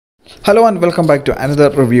Hello and welcome back to another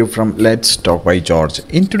review from Let's Talk by George.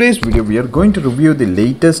 In today's video, we are going to review the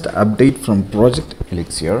latest update from Project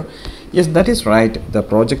Elixir. Yes, that is right. The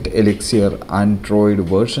Project Elixir Android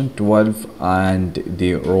version 12 and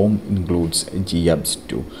the ROM includes GApps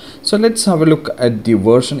too. So let's have a look at the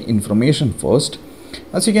version information first.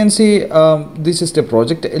 As you can see, this is the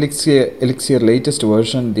Project Elixir latest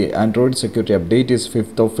version. The Android security update is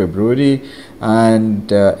 5th of February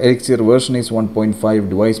and Elixir version is 1.5.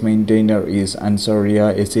 Device maintainer is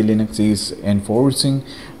Ansarya. SE Linux is enforcing,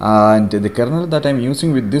 and the kernel that I'm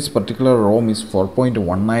using with this particular ROM is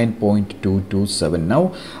 4.19.227.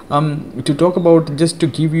 Now, to talk about, just to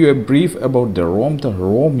give you a brief about the ROM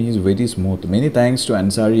is very smooth. Many thanks to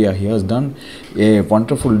Ansarya. He has done a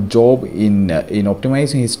wonderful job in optimizing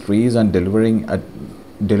his trees and delivering a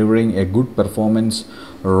good performance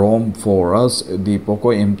ROM for us, the Poco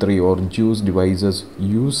M3 or Juice devices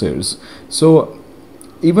users. So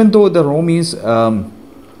even though the ROM is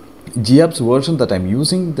GApps version that I'm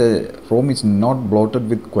using, the ROM is not bloated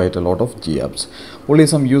with quite a lot of GApps. Only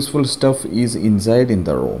some useful stuff is inside in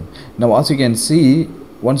the ROM. Now, as you can see,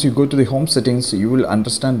 once you go to the home settings, you will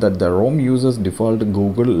understand that the ROM uses default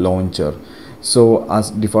Google launcher. So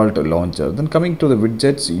as default launcher, then coming to the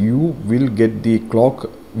widgets, you will get the clock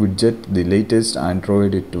widget, the latest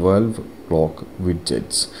Android 12 clock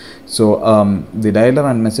widgets. So the dialer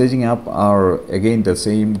and messaging app are again the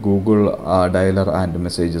same Google dialer and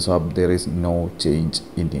messages app. There is no change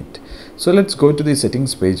in it. So let's go to the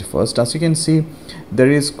settings page first. As you can see,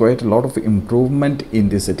 there is quite a lot of improvement in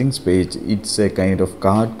the settings page. It's a kind of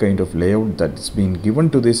card kind of layout that's been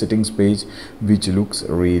given to the settings page, which looks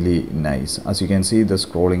really nice. As you can see, the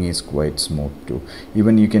scrolling is quite smooth too.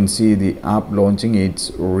 Even you can see the app launching,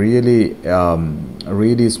 it's really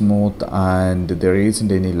really smooth, and there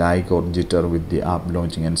isn't any lag or jitter with the app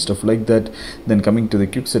launching and stuff like that. Then coming to the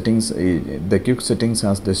quick settings, the quick settings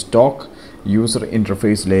has the stock user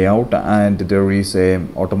interface layout, and there is a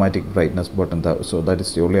automatic brightness button. So that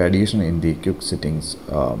is the only addition in the quick settings.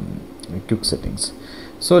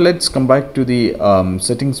 So let's come back to the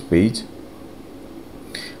settings page.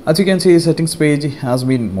 As you can see, settings page has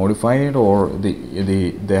been modified, or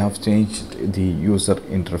they have changed the user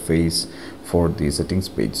interface for the settings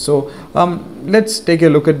page. So let's take a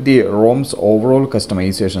look at the ROM's overall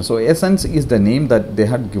customization. So Essence is the name that they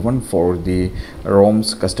had given for the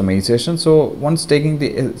ROM's customization. So once taking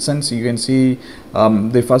the Essence, you can see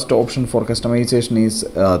the first option for customization is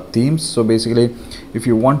themes. So basically, if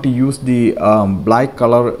you want to use the black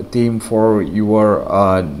color theme for your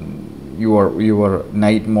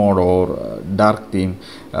night mode or dark theme,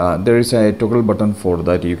 there is a toggle button for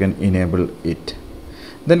that. You can enable it.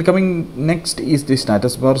 Then coming next is the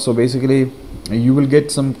status bar. So basically, you will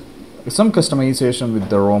get some customization with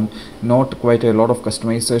the ROM, not quite a lot of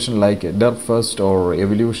customization like Derp First or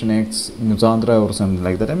Evolution X, Nusandra or something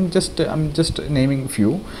like that. I'm just naming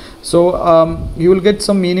few. So you will get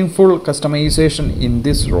some meaningful customization in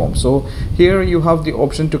this ROM. So here you have the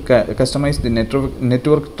option to customize the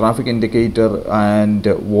network traffic indicator and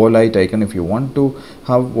wall light icon. If you want to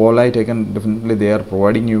have wall light icon, definitely they are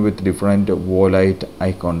providing you with different wall light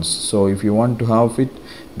icons. So if you want to have it,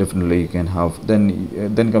 definitely you can have.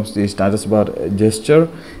 Then comes the status bar gesture.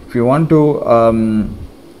 If you want to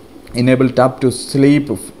enable tap to sleep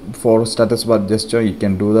for status bar gesture, you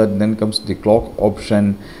can do that. Then comes the clock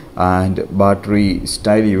option and battery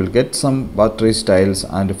style. You will get some battery styles,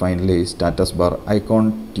 and finally status bar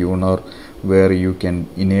icon tuner, where you can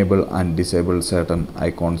enable and disable certain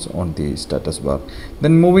icons on the status bar.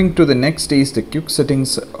 Then moving to the next is the quick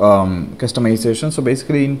settings customization. So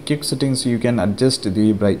basically, in quick settings, you can adjust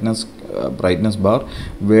the brightness bar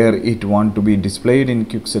where it want to be displayed in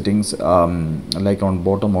quick settings, like on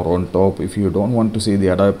bottom or on top. If you don't want to see the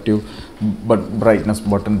adaptive but brightness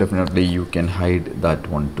button, definitely you can hide that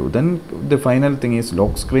one too. Then the final thing is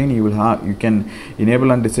lock screen. You can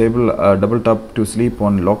enable and disable double tap to sleep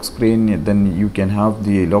on lock screen. Then you can have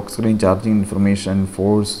the lock screen charging information,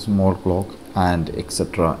 force, small clock, and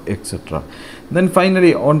etc. Then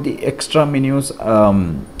finally, on the extra menus,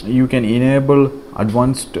 you can enable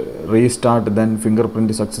advanced restart, then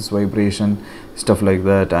fingerprint success vibration, stuff like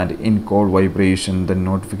that, and in call vibration. Then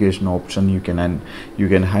notification option, you can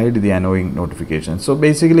hide the annoying notifications. So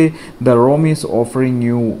basically, the ROM is offering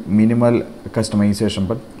you minimal customization,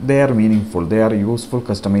 but they are meaningful, they are useful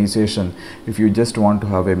customization if you just want to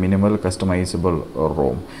have a minimal customizable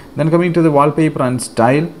ROM. Then coming to the wallpaper and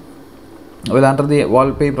style. Well, under the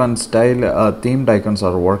wallpaper and style, themed icons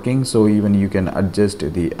are working, so even you can adjust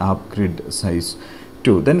the app grid size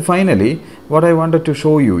too. Then finally, what I wanted to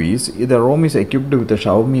show you is the ROM is equipped with the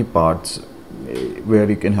Xiaomi parts, where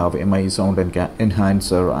you can have MI sound and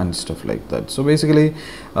enhancer and stuff like that. So basically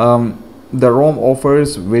the ROM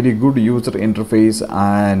offers very good user interface,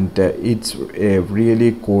 and it's a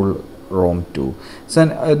really cool ROM too.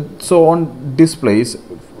 So on displays,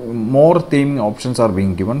 more theming options are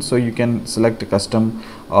being given, so you can select a custom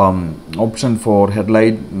option for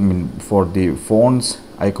headlight, for the fonts,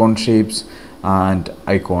 icon shapes and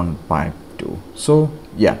icon pipe too. So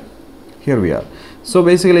yeah, here we are. So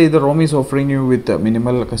basically the ROM is offering you with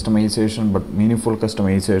minimal customization but meaningful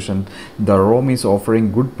customization. The ROM is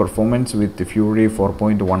offering good performance with the Fury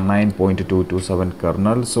 4.19.227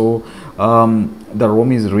 kernel. So the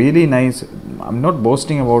ROM is really nice. I'm not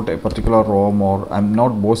boasting about a particular ROM, or I'm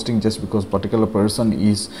not boasting just because particular person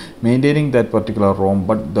is maintaining that particular ROM,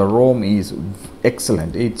 but the ROM is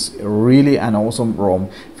excellent. It's really an awesome ROM.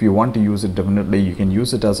 If you want to use it, definitely you can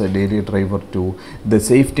use it as a daily driver too. The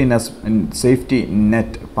safety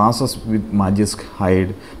net passes with Magisk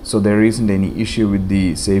hide, so there isn't any issue with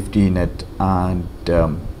the safety net. And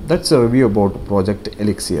that's a review about Project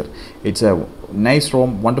Elixir. It's a nice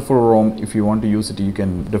ROM, wonderful ROM. If you want to use it, you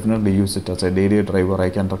can definitely use it as a daily driver. I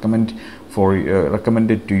can recommend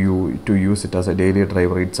it to you to use it as a daily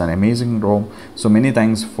driver. It's an amazing ROM. So many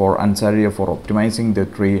thanks for Ansaria for optimizing the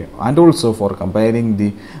tree, and also for compiling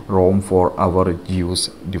the ROM for our use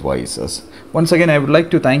devices. Once again, I would like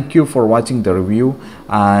to thank you for watching the review,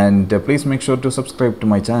 and please make sure to subscribe to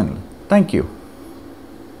my channel. Thank you.